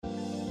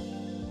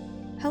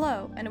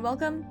Hello, and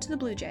welcome to The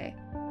Blue Jay,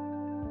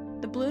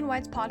 the Blue and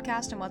White's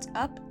podcast on what's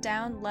up,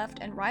 down, left,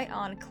 and right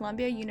on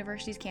Columbia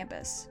University's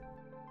campus.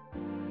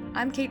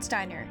 I'm Kate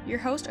Steiner, your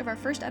host of our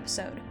first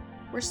episode.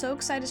 We're so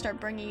excited to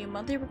start bringing you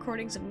monthly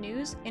recordings of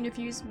news,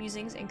 interviews,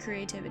 musings, and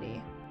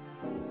creativity.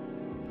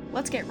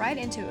 Let's get right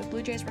into it with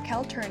Blue Jay's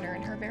Raquel Turner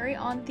and her very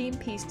on-theme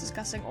piece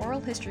discussing oral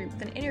history with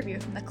an interview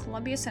from the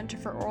Columbia Center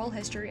for Oral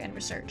History and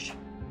Research.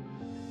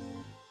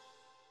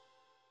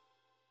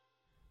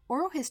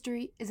 Oral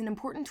history is an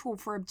important tool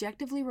for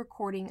objectively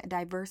recording a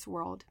diverse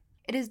world.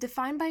 It is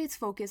defined by its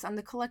focus on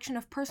the collection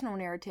of personal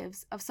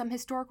narratives of some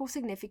historical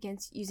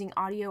significance using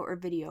audio or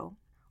video.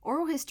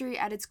 Oral history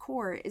at its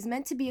core is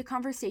meant to be a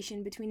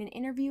conversation between an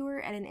interviewer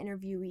and an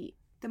interviewee.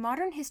 The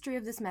modern history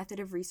of this method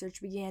of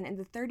research began in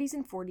the 30s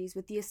and 40s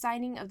with the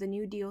assigning of the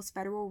New Deal's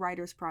Federal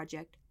Writers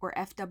Project, or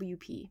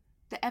FWP.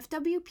 The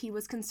FWP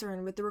was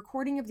concerned with the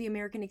recording of the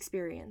American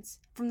experience,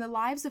 from the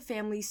lives of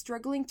families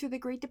struggling through the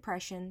Great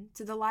Depression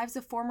to the lives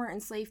of former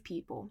enslaved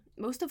people,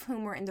 most of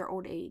whom were in their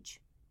old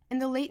age. In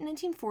the late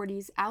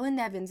 1940s, Alan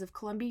Nevins of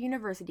Columbia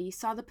University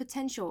saw the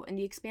potential in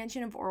the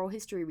expansion of oral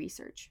history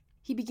research.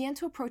 He began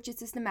to approach it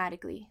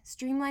systematically,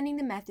 streamlining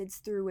the methods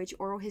through which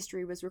oral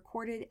history was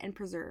recorded and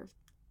preserved.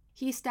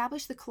 He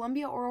established the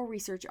Columbia Oral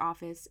Research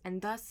Office,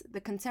 and thus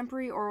the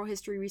contemporary oral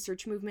history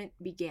research movement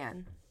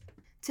began.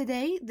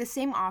 Today, the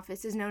same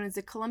office is known as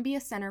the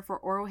Columbia Center for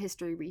Oral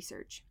History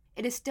Research.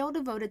 It is still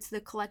devoted to the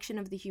collection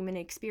of the human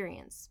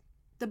experience.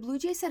 The Blue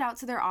Jays set out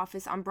to their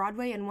office on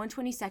Broadway and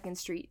 122nd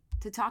Street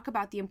to talk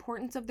about the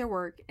importance of their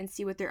work and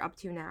see what they're up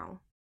to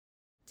now.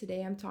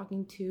 Today I'm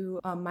talking to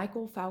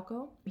Michael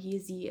Falco. He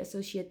is the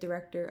Associate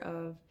Director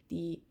of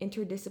the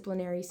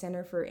Interdisciplinary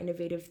Center for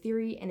Innovative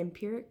Theory and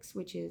Empirics,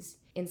 which is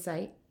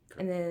INSIGHT,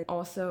 and then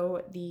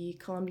also the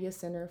Columbia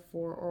Center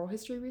for Oral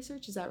History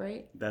Research. Is that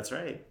right? That's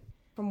right.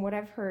 From what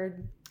I've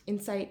heard,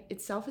 INSIGHT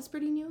itself is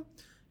pretty new?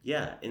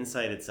 Yeah,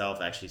 INSIGHT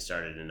itself actually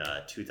started in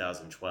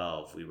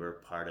 2012. We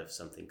were part of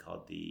something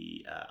called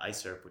the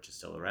ISERP, which is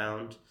still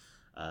around,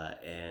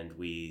 and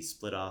we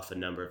split off a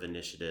number of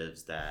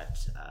initiatives that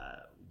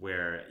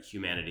where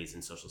humanities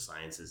and social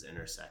sciences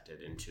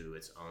intersected into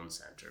its own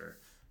center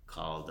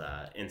called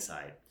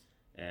INSIGHT.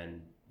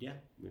 And yeah,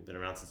 we've been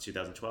around since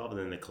 2012, and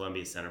then the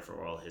Columbia Center for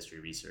Oral History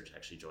Research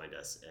actually joined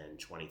us in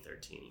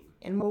 2013.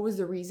 And what was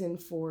the reason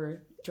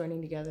for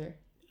joining together?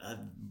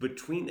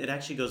 It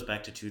actually goes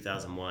back to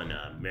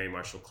 2001. Mary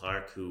Marshall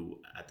Clark, who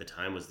at the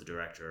time was the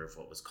director of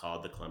what was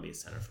called the Columbia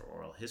Center for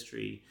Oral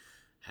History,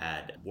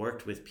 had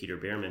worked with Peter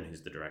Bierman,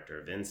 who's the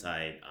director of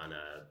INSIGHT, on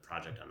a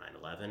project on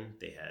 9/11.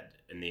 They had,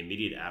 in the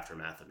immediate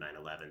aftermath of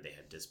 9/11, they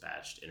had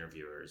dispatched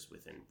interviewers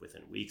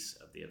within weeks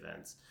of the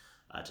events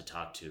to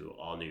talk to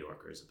all New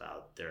Yorkers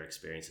about their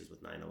experiences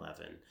with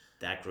 9/11.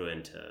 That grew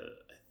into,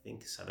 I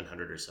think,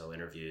 700 or so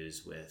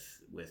interviews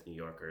with New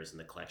Yorkers, and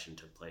the collection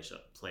took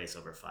place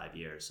over 5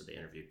 years. So they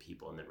interviewed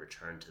people and then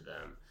returned to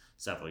them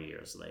several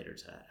years later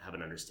to have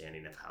an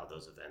understanding of how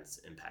those events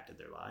impacted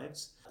their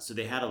lives. So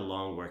they had a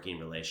long working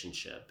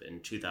relationship. In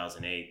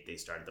 2008, they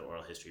started the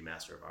Oral History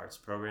Master of Arts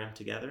program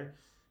together.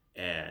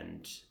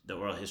 And the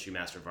Oral History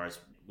Master of Arts,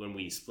 when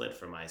we split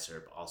from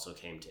ISERP, also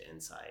came to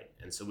INSIGHT.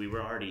 And so we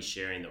were already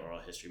sharing the Oral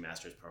History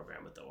Master's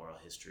program with the Oral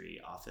History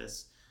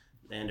Office.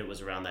 And it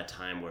was around that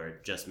time where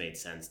it just made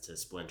sense to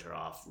splinter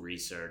off the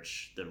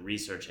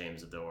research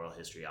aims of the Oral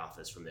History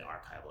Office from the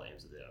archival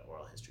aims of the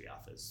Oral History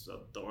Office.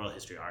 So the Oral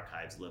History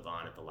Archives live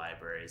on at the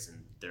libraries,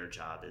 and their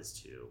job is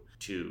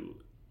to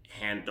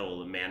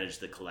handle and manage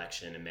the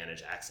collection and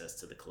manage access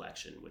to the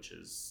collection, which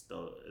is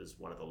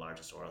one of the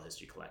largest oral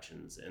history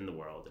collections in the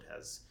world. It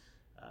has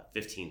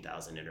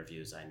 15,000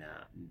 interviews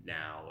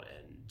now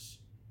and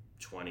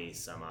 20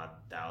 some odd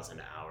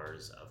thousand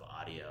hours of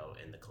audio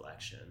in the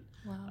collection.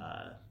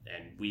 Wow.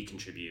 And we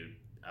contribute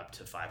up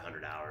to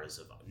 500 hours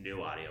of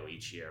new audio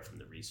each year from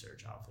the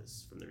research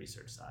office, from the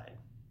research side.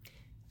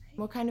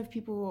 What kind of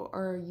people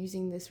are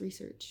using this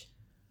research?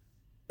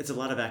 It's a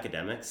lot of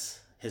academics,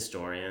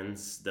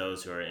 historians,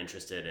 those who are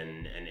interested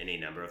in any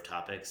number of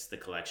topics. The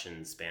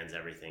collection spans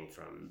everything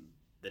from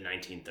the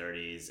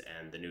 1930s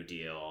and the New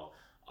Deal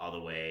all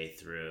the way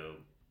through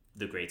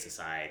the Great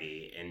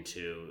Society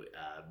into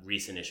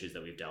recent issues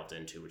that we've delved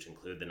into, which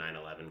include the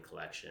 9/11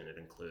 collection. It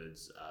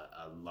includes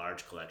a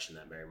large collection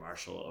that Mary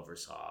Marshall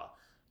oversaw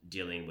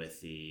dealing with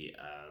the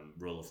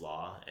rule of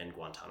law and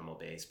Guantanamo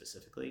Bay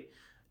specifically.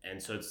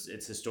 And so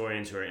it's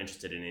historians who are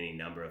interested in any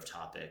number of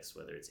topics,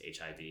 whether it's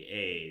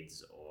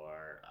HIV/AIDS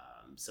or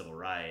civil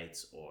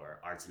rights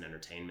or arts and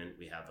entertainment.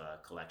 We have a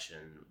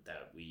collection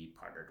that we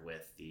partnered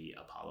with the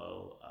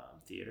Apollo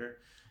Theater,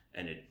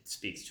 and it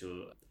speaks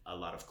to a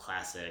lot of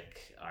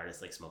classic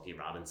artists like Smokey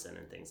Robinson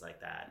and things like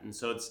that. And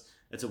so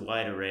it's a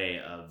wide array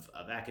of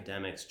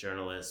academics,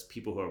 journalists,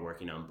 people who are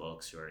working on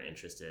books, who are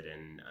interested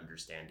in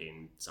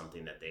understanding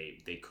something that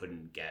they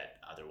couldn't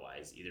get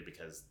otherwise, either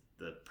because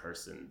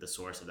the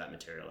source of that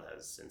material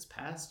has since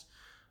passed,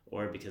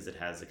 or because it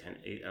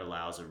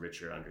allows a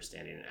richer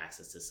understanding and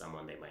access to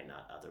someone they might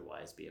not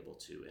otherwise be able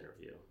to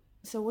interview.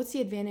 So what's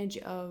the advantage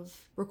of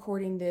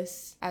recording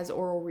this as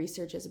oral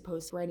research as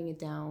opposed to writing it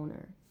down?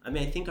 Or I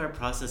mean, I think our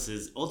process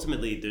is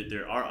ultimately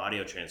there are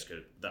audio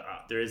transcripts.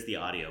 There is the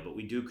audio, but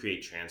we do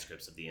create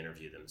transcripts of the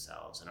interview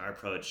themselves. And our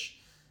approach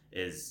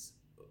is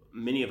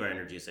many of our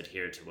interviews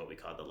adhere to what we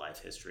call the life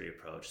history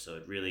approach. So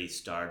it really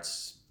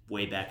starts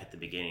way back at the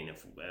beginning.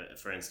 If,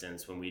 for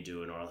instance, when we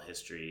do an oral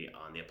history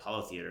on the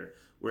Apollo Theater,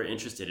 we're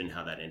interested in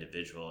how that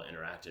individual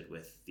interacted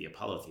with the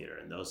Apollo Theater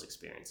and those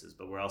experiences,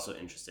 but we're also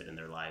interested in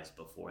their lives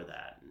before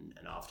that.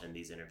 And often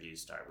these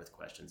interviews start with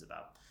questions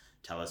about,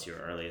 tell us your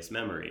earliest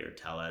memory, or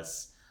tell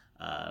us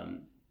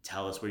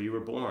where you were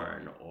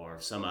born, or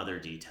some other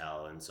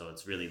detail. And so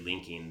it's really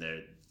linking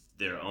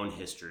their own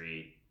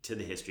history to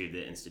the history of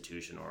the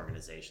institution or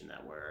organization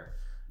that we're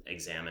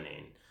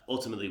examining.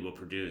 Ultimately, we'll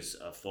produce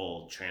a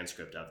full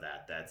transcript of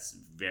that that's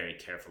very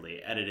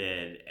carefully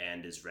edited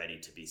and is ready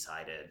to be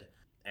cited.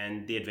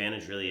 And the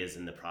advantage really is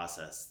in the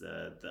process,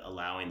 the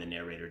allowing the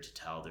narrator to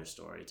tell their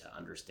story, to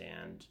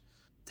understand,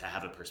 to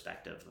have a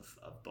perspective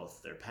of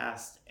both their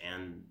past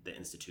and the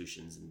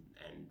institutions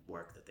and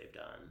work that they've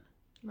done.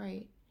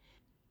 Right.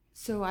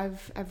 So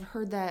I've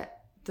heard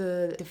that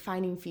the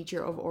defining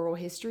feature of oral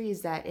history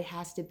is that it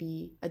has to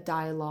be a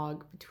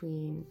dialogue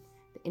between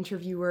the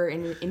interviewer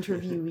and the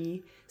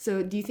interviewee.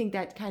 So do you think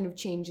that kind of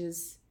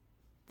changes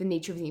the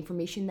nature of the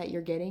information that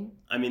you're getting?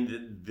 I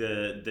mean,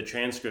 the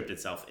transcript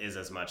itself is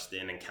as much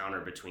an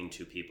encounter between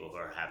two people who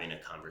are having a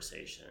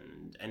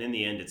conversation. And in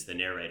the end, it's the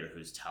narrator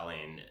who's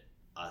telling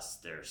us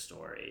their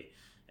story.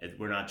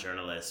 We're not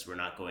journalists. We're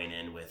not going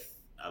in with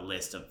a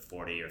list of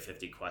 40 or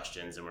 50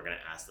 questions, and we're going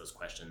to ask those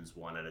questions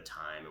one at a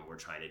time, and we're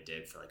trying to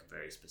dig for like a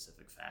very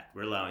specific fact.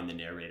 We're allowing the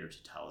narrator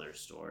to tell their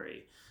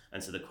story.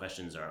 And so the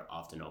questions are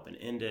often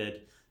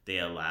open-ended. They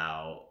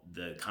allow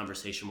the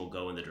conversation will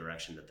go in the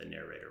direction that the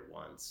narrator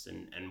wants.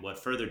 And what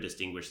further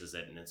distinguishes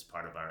it, and it's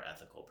part of our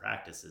ethical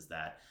practice, is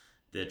that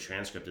the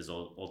transcript is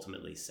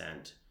ultimately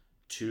sent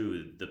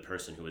to the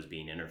person who is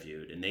being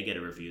interviewed, and they get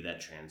to review that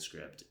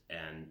transcript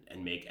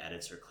and make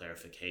edits or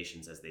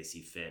clarifications as they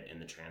see fit in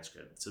the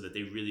transcript, so that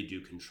they really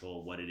do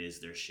control what it is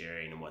they're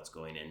sharing and what's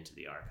going into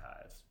the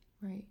archive.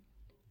 Right.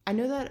 I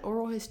know that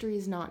oral history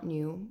is not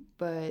new,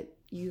 but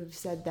you've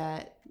said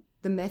that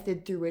the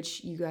method through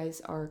which you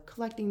guys are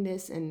collecting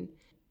this and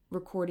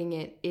recording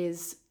it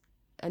is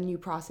a new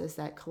process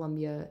that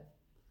Columbia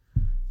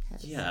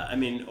has. Yeah, I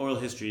mean, oral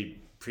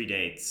history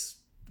predates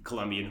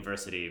Columbia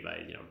University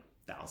by,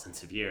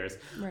 thousands of years.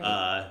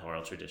 Right.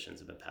 Oral traditions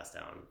have been passed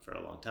down for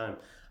a long time.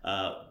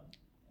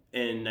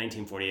 In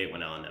 1948,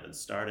 when Ellen Evans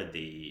started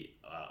the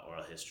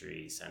Oral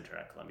History Center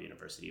at Columbia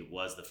University, it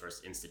was the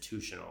first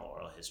institutional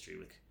oral history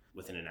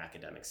within an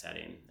academic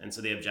setting. And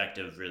so the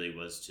objective really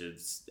was to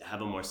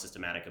have a more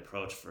systematic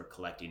approach for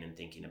collecting and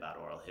thinking about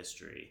oral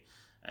history.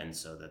 And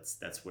so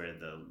that's where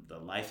the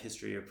life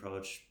history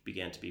approach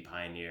began to be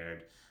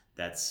pioneered.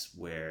 That's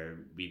where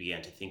we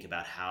began to think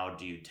about, how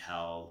do you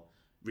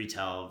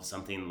retell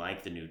something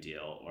like the New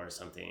Deal or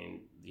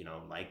something,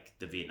 like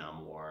the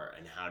Vietnam War,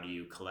 and how do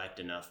you collect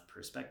enough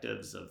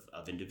perspectives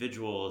of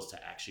individuals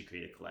to actually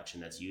create a collection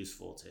that's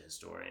useful to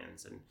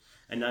historians,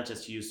 and not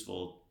just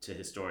useful to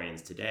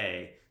historians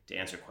today to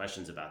answer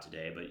questions about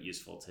today, but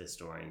useful to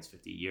historians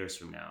 50 years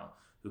from now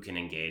who can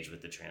engage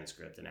with the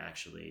transcript and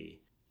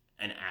actually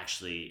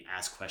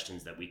ask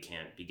questions that we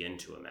can't begin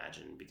to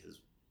imagine, because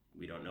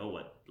we don't know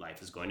what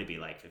life is going to be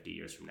like 50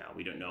 years from now.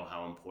 We don't know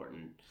how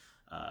important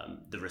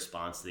the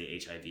response to the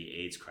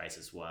HIV/AIDS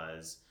crisis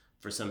was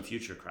for some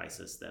future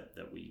crisis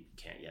that we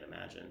can't yet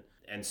imagine.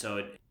 And so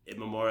it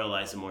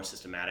memorialized a more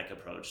systematic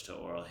approach to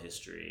oral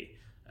history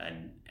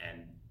and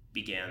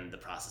began the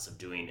process of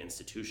doing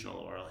institutional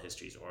oral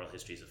histories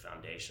of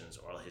foundations,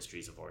 oral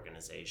histories of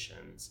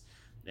organizations.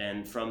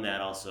 And from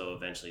that also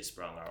eventually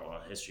sprung our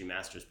oral history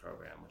master's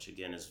program, which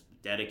again is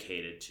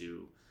dedicated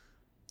to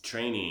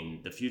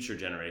training the future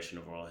generation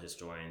of oral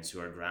historians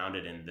who are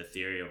grounded in the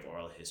theory of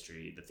oral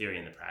history, the theory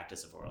and the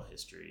practice of oral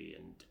history,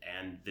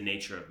 and the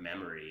nature of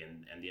memory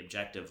and the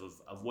objective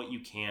of what you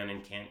can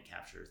and can't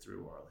capture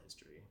through oral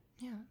history.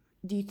 Yeah.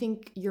 Do you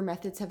think your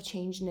methods have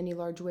changed in any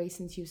large way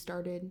since you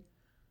started?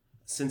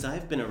 Since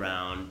I've been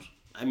around,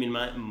 I mean,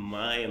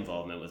 my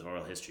involvement with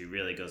oral history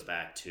really goes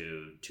back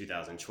to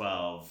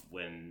 2012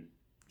 when,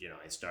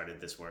 I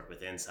started this work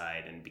with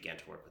Insight and began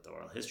to work with the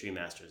Oral History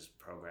Master's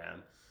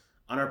program.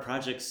 On our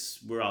projects,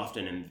 we're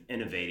often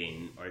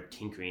innovating or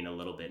tinkering a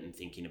little bit and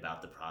thinking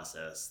about the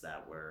process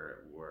that we're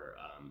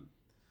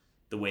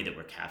the way that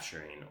we're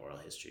capturing oral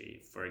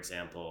history. For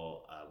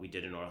example, we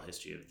did an oral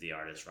history of the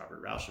artist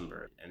Robert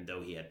Rauschenberg, and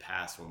though he had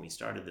passed when we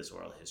started this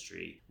oral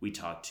history, we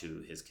talked to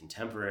his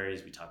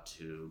contemporaries, we talked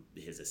to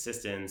his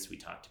assistants, we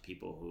talked to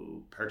people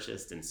who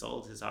purchased and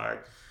sold his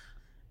art.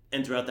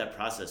 And throughout that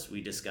process,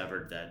 we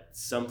discovered that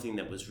something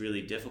that was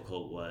really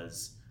difficult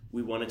was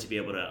we wanted to be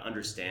able to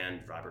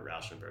understand Robert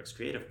Rauschenberg's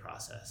creative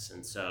process.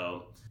 And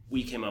so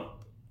we came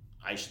up,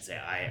 I should say,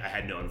 I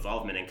had no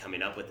involvement in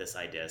coming up with this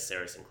idea.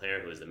 Sarah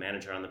Sinclair, who was the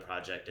manager on the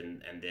project,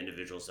 and the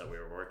individuals that we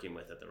were working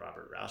with at the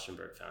Robert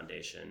Rauschenberg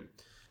Foundation,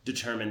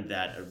 determined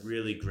that a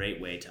really great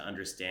way to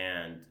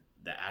understand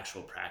the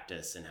actual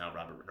practice and how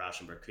Robert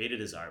Rauschenberg created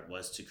his art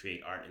was to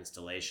create art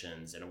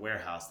installations in a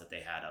warehouse that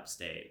they had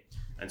upstate.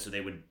 And so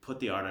they would put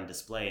the art on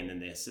display, and then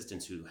the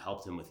assistants who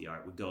helped him with the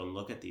art would go and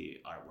look at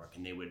the artwork,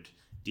 and they would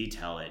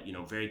detail it,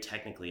 very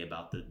technically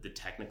about the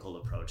technical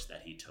approach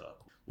that he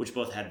took, which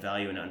both had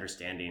value in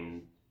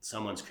understanding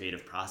someone's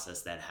creative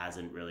process that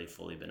hasn't really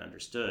fully been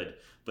understood,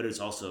 but it's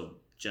also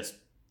just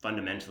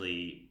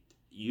fundamentally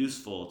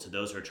useful to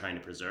those who are trying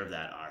to preserve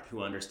that art,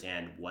 who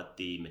understand what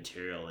the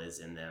material is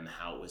in them,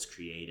 how it was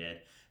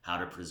created, how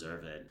to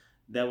preserve it.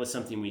 That was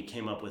something we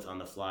came up with on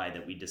the fly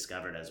that we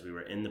discovered as we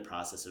were in the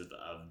process of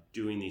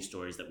doing these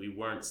stories, that we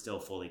weren't still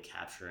fully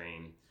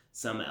capturing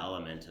some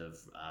element of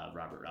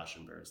Robert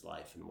Rauschenberg's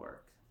life and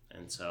work.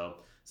 And so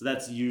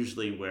that's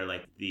usually where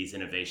like these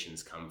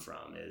innovations come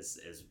from, is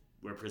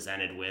we're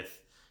presented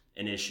with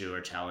an issue or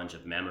challenge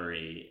of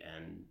memory,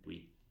 and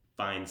we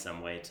find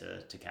some way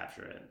to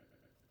capture it.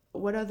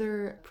 What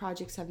other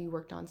projects have you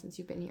worked on since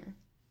you've been here?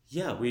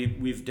 Yeah,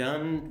 we've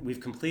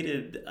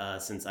completed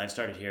since I've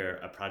started here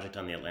a project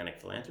on the Atlantic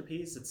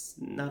Philanthropies. It's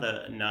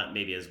not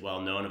maybe as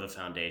well known of a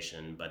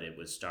foundation, but it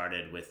was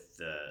started with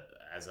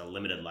as a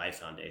limited life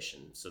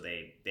foundation. So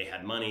they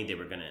had money, they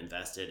were going to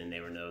invest it, and they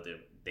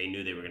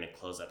knew they were going to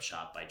close up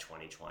shop by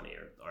 2020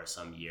 or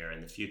some year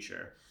in the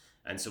future.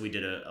 And so we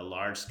did a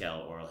large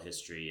scale oral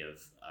history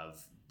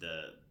of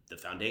the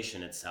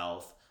foundation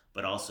itself,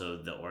 but also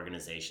the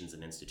organizations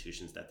and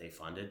institutions that they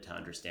funded, to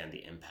understand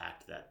the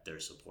impact that their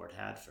support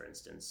had. For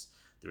instance,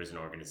 there was an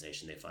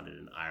organization they funded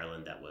in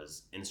Ireland that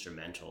was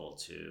instrumental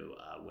to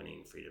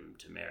winning freedom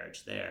to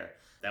marriage there.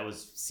 That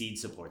was seed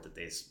support that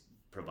they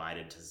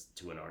provided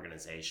to an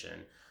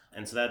organization.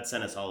 And so that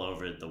sent us all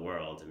over the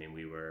world. I mean,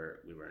 we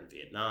were in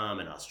Vietnam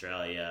and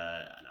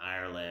Australia and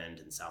Ireland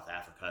and South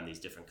Africa and these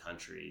different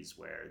countries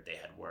where they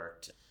had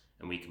worked.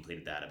 And we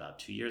completed that about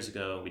 2 years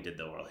ago. We did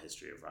the oral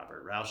history of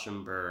Robert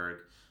Rauschenberg.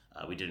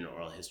 We did an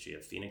oral history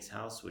of Phoenix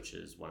House, which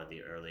is one of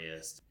the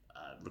earliest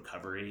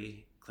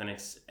recovery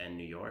clinics in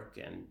New York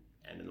and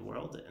in the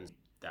world. And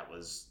that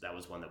was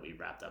one that we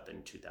wrapped up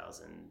in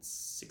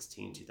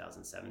 2016,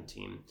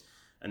 2017.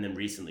 And then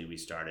recently we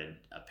started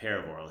a pair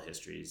of oral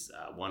histories,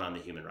 one on the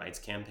Human Rights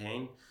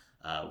Campaign,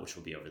 which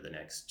will be over the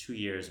next 2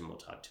 years. And we'll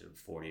talk to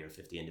 40 or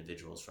 50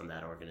 individuals from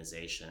that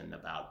organization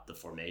about the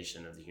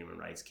formation of the Human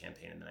Rights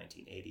Campaign in the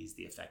 1980s,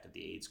 the effect of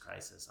the AIDS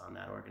crisis on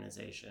that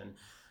organization,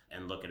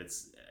 and look at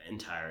its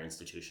entire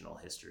institutional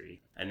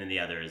history. And then the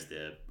other is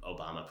the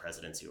Obama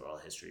Presidency Oral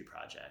History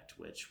Project,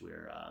 which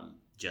we're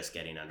just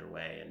getting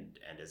underway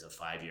and is a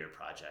 5-year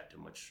project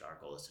in which our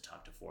goal is to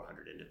talk to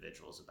 400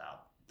 individuals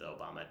about the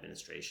Obama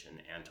administration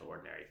and to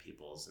ordinary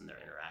peoples and their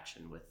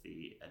interaction with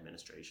the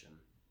administration.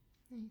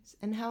 Nice.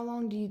 And how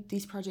long do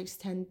these projects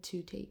tend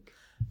to take?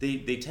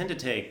 They tend to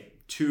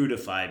take 2 to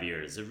 5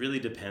 years. It really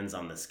depends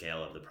on the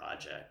scale of the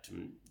project.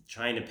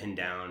 Trying to pin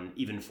down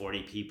even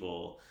 40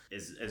 people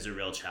is a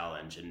real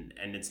challenge. And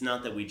it's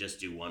not that we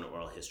just do one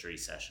oral history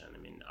session. I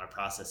mean, our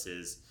process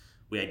is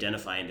we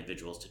identify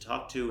individuals to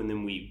talk to, and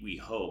then we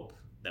hope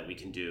that we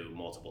can do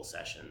multiple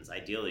sessions,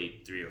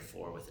 ideally 3 or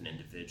 4 with an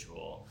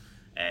individual.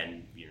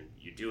 And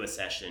you do a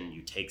session,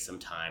 you take some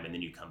time, and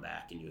then you come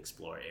back and you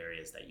explore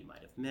areas that you might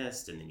have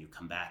missed, and then you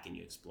come back and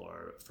you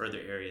explore further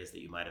areas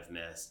that you might have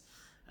missed.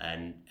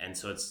 And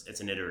so it's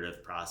an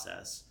iterative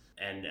process.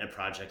 And a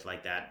project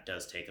like that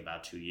does take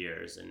about 2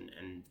 years.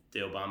 And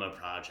the Obama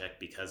project,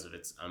 because of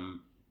its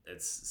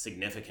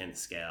significant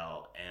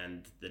scale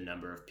and the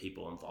number of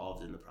people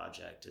involved in the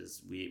project,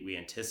 is we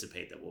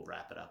anticipate that we'll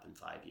wrap it up in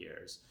 5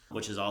 years,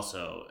 which is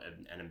also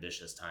an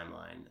ambitious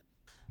timeline.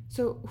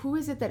 So who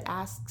is it that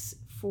asks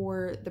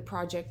for the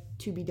project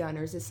to be done,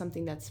 or is this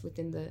something that's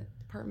within the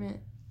department?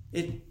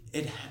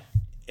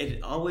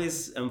 It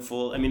always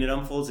unfolds. I mean, it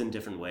unfolds in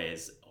different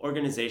ways.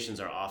 Organizations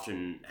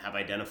have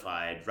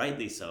identified,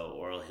 rightly so,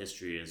 oral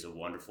history as a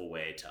wonderful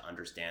way to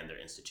understand their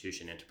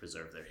institution and to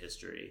preserve their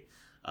history.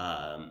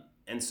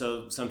 And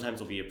so sometimes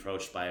we'll be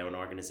approached by an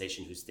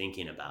organization who's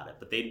thinking about it,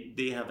 but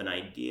they have an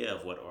idea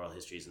of what oral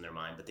history is in their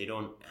mind, but they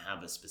don't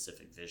have a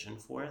specific vision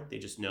for it. They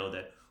just know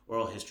that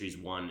oral history is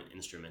one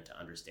instrument to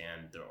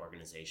understand their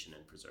organization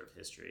and preserve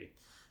history.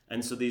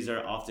 And so these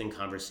are often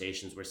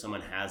conversations where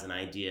someone has an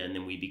idea, and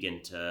then we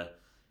begin to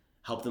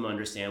help them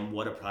understand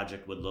what a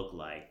project would look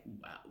like,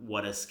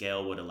 what a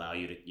scale would allow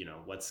you to,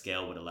 what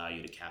scale would allow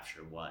you to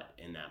capture what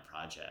in that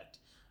project.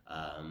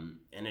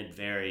 And it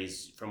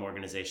varies from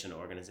organization to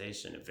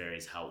organization. It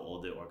varies how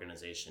old the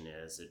organization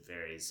is. It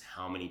varies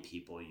how many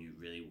people you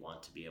really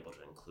want to be able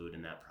to include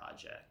in that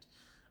project.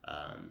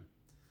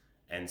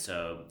 And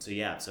so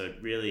it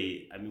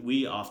really, I mean,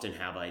 we often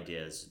have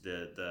ideas.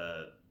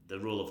 The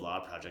Rule of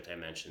Law project I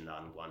mentioned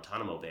on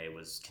Guantanamo Bay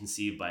was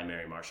conceived by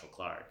Mary Marshall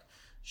Clark.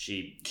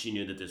 She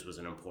knew that this was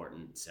an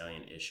important,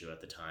 salient issue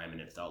at the time, and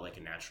it felt like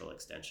a natural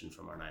extension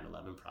from our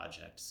 9/11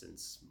 project,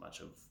 since much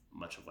of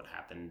what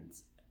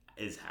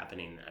is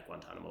happening at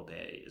Guantanamo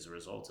Bay is a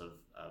result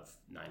of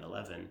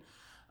 9/11.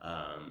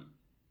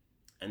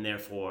 And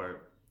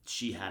therefore,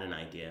 she had an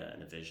idea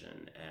and a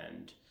vision,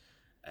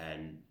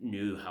 and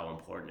knew how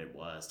important it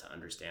was to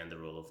understand the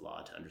rule of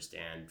law, to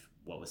understand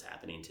what was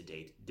happening to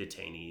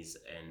detainees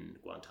in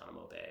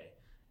Guantanamo Bay.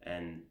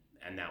 And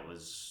that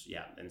was,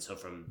 yeah. And so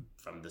from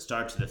the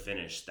start to the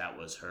finish, that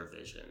was her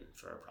vision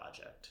for a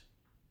project.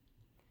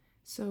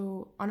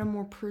 So on a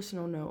more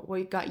personal note,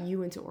 what got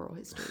you into oral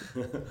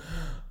history?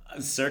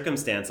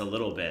 Circumstance a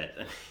little bit.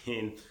 I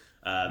mean,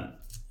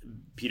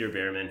 Peter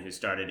Behrman, who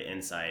started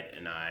Insight,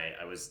 and I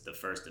was the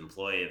first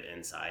employee of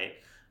Insight.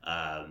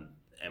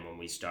 And when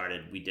we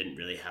started, we didn't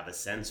really have a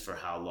sense for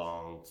how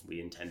long we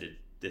intended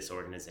this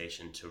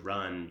organization to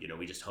run.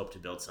 We just hoped to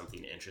build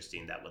something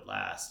interesting that would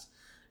last.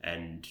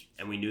 And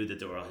we knew that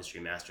the Oral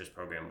History Master's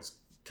program was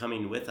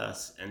coming with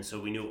us. And so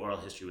we knew oral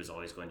history was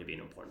always going to be an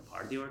important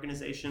part of the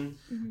organization.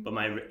 Mm-hmm. But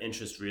my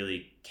interest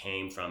really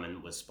came from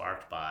and was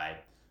sparked by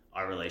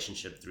our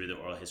relationship through the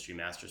Oral History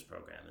Master's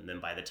program. And then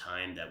by the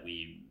time that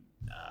we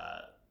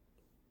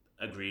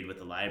agreed with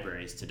the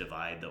libraries to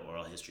divide the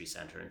Oral History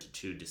Center into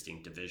two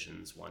distinct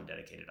divisions, one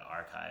dedicated to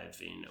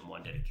archiving and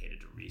one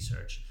dedicated to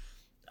research,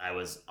 I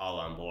was all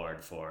on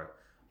board for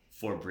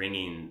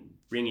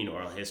bringing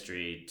oral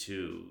history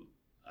to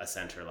a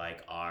center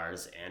like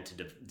ours, and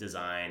to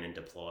design and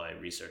deploy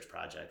research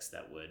projects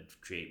that would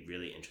create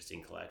really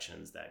interesting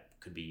collections that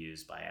could be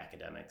used by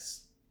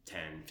academics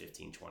 10,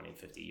 15, 20,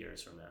 50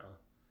 years from now.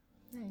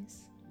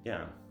 Nice.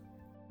 Yeah.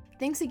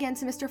 Thanks again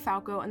to Mr.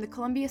 Falco and the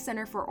Columbia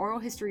Center for Oral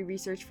History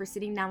Research for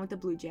sitting down with the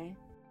Blue Jay.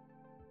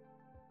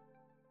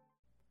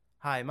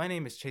 Hi, my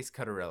name is Chase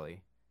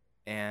Cuttarelli,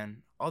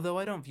 and although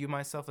I don't view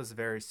myself as a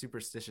very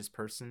superstitious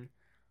person,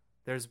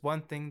 there's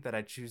one thing that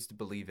I choose to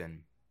believe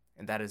in,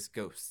 and that is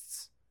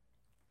ghosts.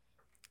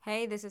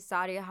 Hey, this is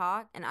Sadia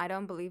Hawk, and I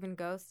don't believe in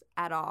ghosts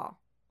at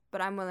all, but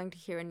I'm willing to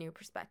hear a new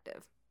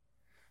perspective.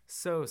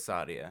 So,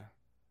 Sadia,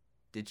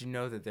 did you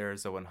know that there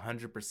is a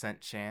 100%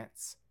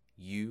 chance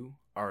you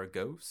are a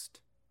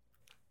ghost?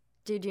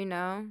 Did you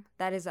know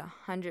that is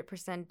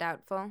 100%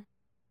 doubtful?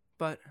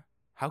 But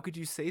how could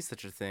you say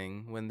such a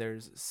thing when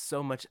there's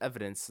so much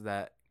evidence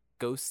that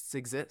ghosts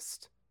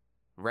exist?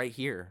 Right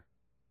here,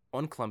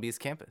 on Columbia's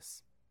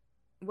campus.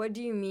 What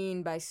do you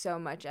mean by so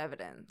much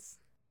evidence?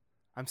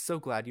 I'm so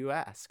glad you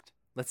asked.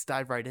 Let's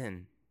dive right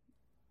in.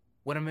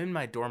 When I'm in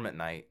my dorm at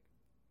night,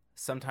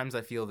 sometimes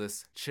I feel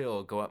this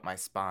chill go up my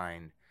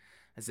spine,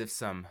 as if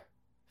some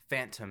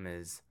phantom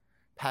is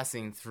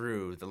passing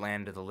through the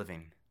land of the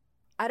living.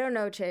 I don't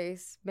know,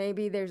 Chase.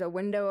 Maybe there's a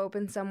window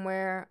open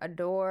somewhere, a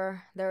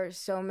door. There are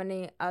so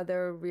many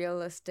other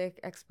realistic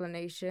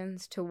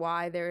explanations to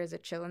why there is a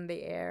chill in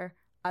the air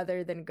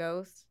other than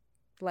ghosts.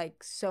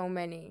 Like, so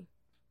many.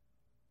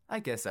 I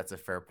guess that's a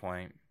fair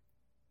point.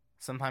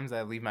 Sometimes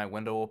I leave my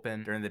window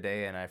open during the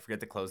day and I forget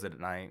to close it at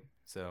night,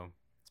 so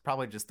it's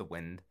probably just the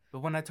wind.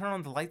 But when I turn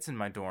on the lights in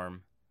my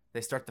dorm,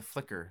 they start to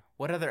flicker.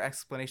 What other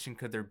explanation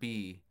could there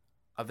be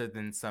other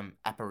than some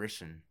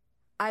apparition?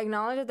 I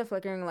acknowledge that the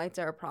flickering lights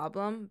are a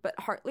problem, but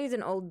Hartley's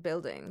an old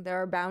building.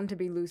 There are bound to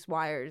be loose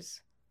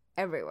wires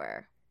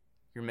everywhere.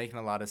 You're making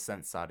a lot of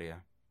sense,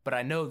 Sadia. But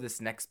I know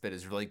this next bit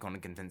is really going to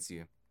convince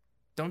you.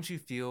 Don't you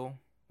feel,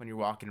 when you're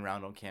walking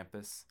around on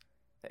campus,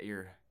 that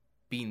you're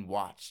being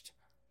watched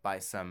by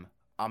some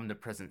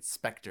omnipresent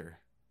specter?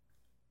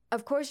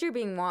 Of course you're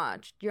being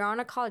watched. You're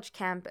on a college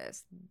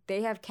campus.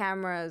 They have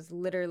cameras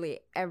literally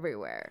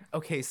everywhere.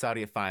 Okay,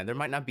 Sadia, fine. There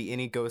might not be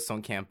any ghosts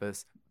on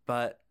campus,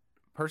 but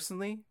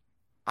personally,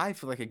 I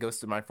feel like a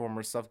ghost of my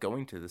former self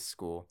going to this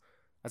school.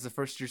 As a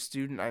first-year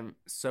student, I'm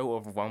so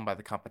overwhelmed by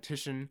the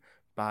competition,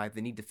 by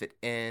the need to fit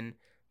in,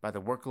 by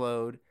the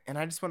workload, and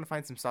I just want to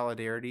find some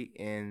solidarity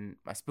in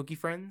my spooky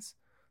friends.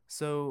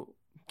 So,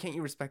 can't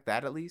you respect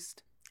that at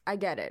least? I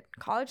get it.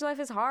 College life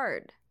is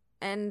hard,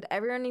 and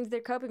everyone needs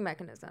their coping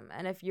mechanism,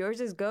 and if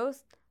yours is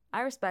ghost,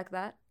 I respect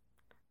that.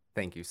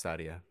 Thank you,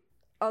 Sadia.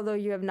 Although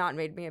you have not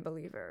made me a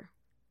believer.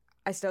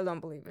 I still don't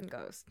believe in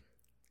ghosts.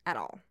 At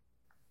all.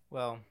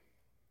 Well,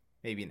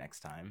 maybe next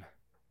time.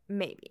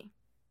 Maybe.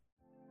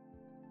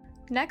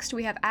 Next,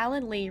 we have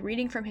Alan Lee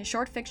reading from his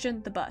short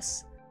fiction, The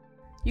Bus.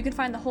 You can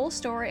find the whole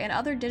story and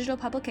other digital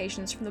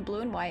publications from The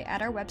Blue and White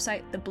at our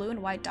website,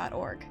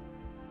 theblueandwhite.org.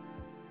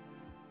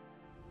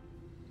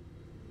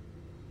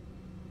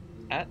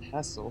 At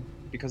Hassel,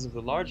 because of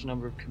the large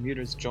number of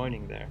commuters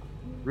joining there,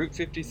 Route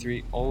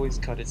 53 always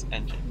cut its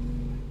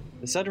engine.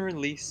 The sudden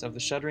release of the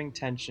shuddering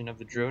tension of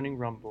the droning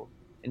rumble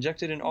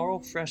injected an aural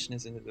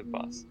freshness into the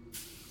bus,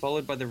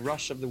 followed by the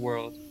rush of the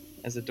world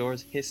as the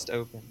doors hissed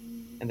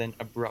open, and then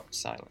abrupt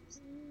silence.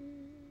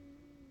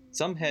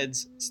 Some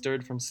heads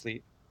stirred from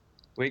sleep,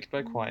 waked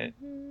by quiet,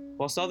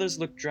 whilst others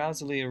looked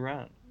drowsily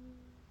around.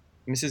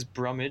 Mrs.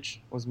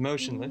 Brummage was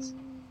motionless,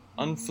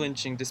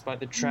 unflinching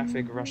despite the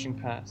traffic rushing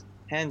past,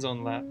 hands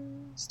on lap,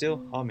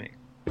 still humming.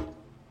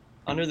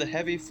 Under the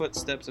heavy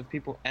footsteps of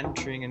people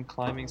entering and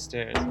climbing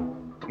stairs,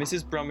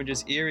 Mrs.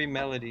 Brummage's eerie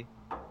melody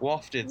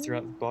wafted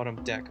throughout the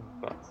bottom deck of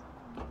the bus.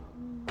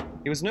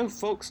 It was no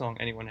folk song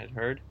anyone had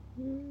heard,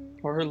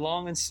 for her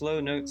long and slow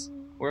notes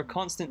were a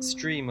constant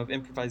stream of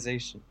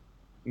improvisation,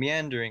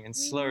 meandering and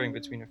slurring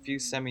between a few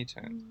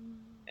semitones,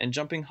 and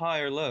jumping high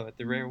or low at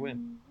the rare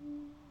whim.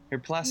 Her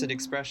placid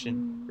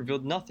expression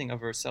revealed nothing of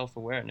her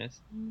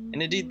self-awareness,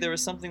 and indeed there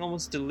was something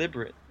almost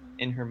deliberate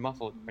in her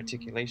muffled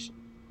articulation.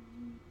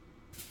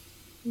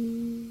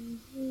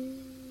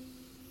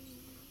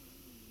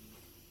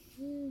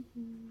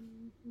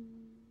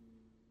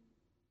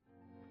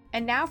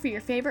 And now for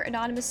your favorite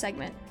anonymous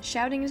segment,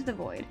 Shouting into the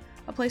Void,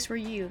 a place where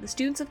you, the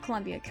students of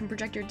Columbia, can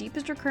project your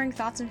deepest recurring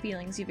thoughts and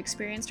feelings you've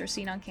experienced or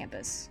seen on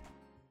campus.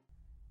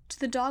 To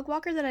the dog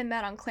walker that I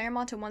met on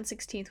Claremont and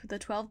 116th with the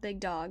 12 big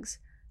dogs,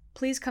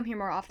 please come here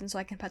more often so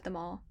I can pet them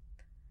all.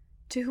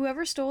 To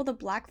whoever stole the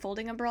black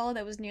folding umbrella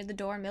that was near the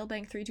door in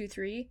Millbank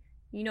 323,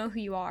 you know who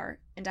you are,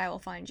 and I will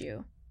find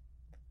you.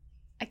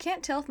 I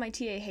can't tell if my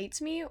TA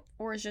hates me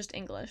or is just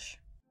English.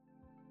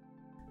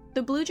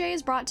 The Blue Jay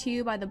is brought to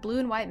you by the Blue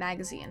and White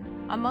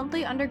Magazine, a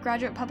monthly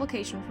undergraduate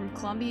publication from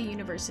Columbia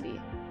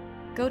University.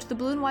 Go to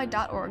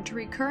theblueandwhite.org to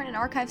read current and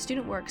archived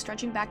student work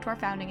stretching back to our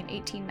founding in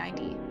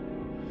 1890.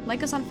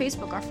 Like us on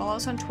Facebook or follow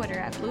us on Twitter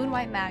at Blue and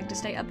White Mag to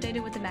stay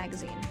updated with the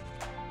magazine.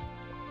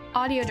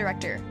 Audio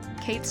Director,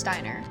 Kate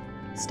Steiner.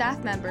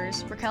 Staff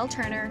members, Raquel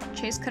Turner,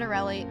 Chase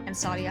Cutarelli, and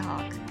Sadia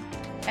Hawk.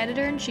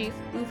 Editor-in-Chief,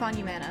 Ufan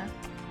Umana.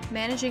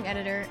 Managing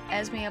Editor,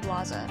 Esme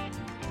Ablaza.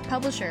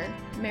 Publisher,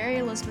 Mary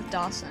Elizabeth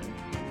Dawson.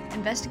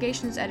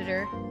 Investigations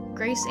Editor,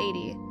 Grace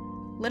Adey.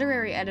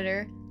 Literary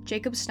Editor,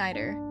 Jacob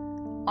Snyder.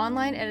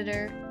 Online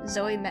Editor,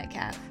 Zoe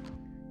Metcalf.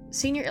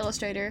 Senior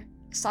Illustrator,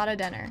 Sada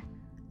Denner.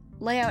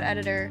 Layout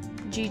Editor,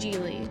 Gigi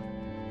Lee.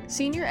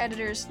 Senior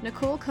Editors,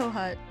 Nicole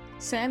Kohut,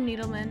 Sam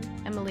Needleman,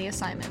 and Malia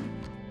Simon,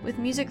 with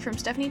music from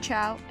Stephanie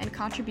Chow and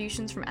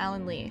contributions from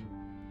Alan Lee.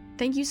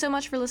 Thank you so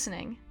much for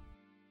listening.